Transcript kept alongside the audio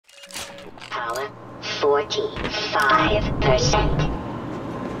Power 45%.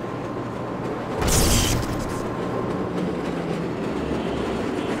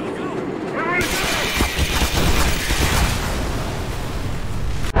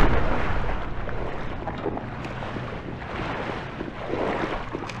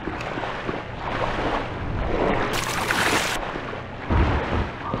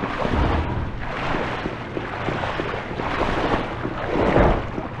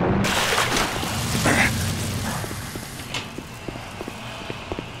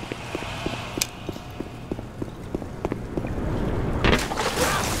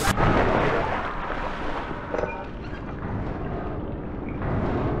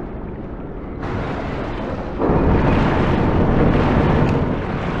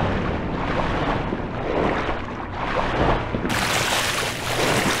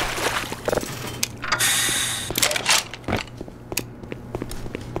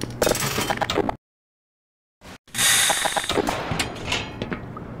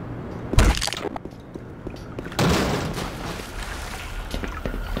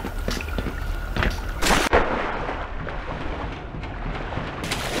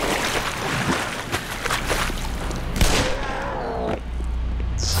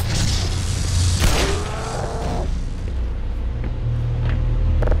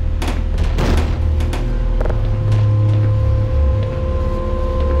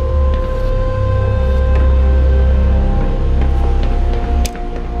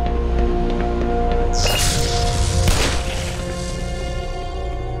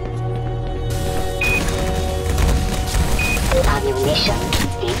 Ammunition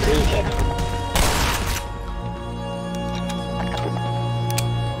depleted.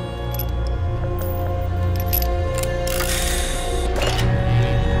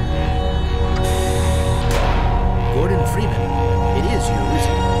 Gordon Freeman, it is you,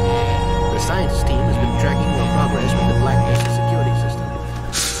 isn't it? The science team has been tracking your progress with the Blacklist security system.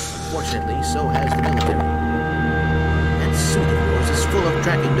 Unfortunately, so has the military. That suit of yours is full of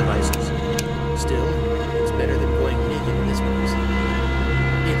tracking devices. Still, it's better than going naked in this place.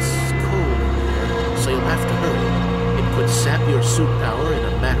 It's cold here, so you'll have to hurry. It could sap your suit power in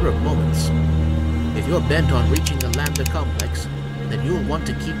a matter of moments. If you're bent on reaching the Lambda complex, then you'll want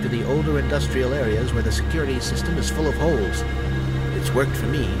to keep to the older industrial areas where the security system is full of holes. It's worked for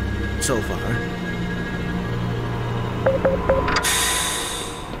me, so far.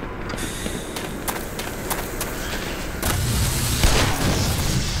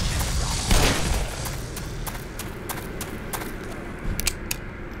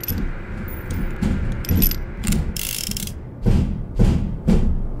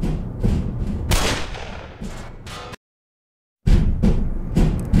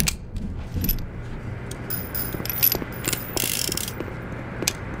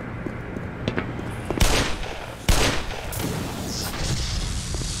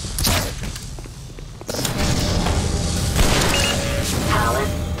 Power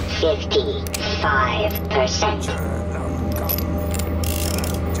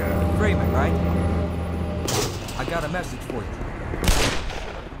 55%. Freeman, right? I got a message for you.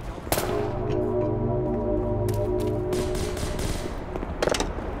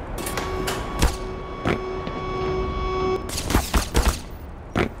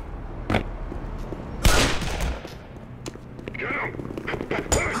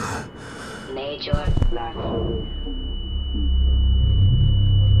 Major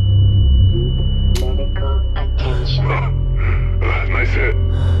medical attention. Nice hit.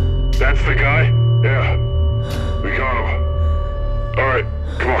 That's the guy? Yeah. We got him. Alright,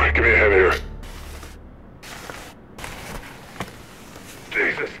 come on, give me a hand here.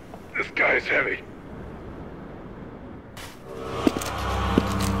 Jesus, this guy is heavy.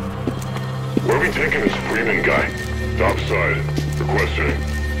 Where are we taking this Freeman guy? Topside. Requesting.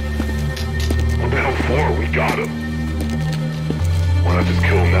 What the hell for? We got him. Why not just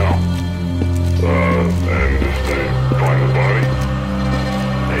kill him now?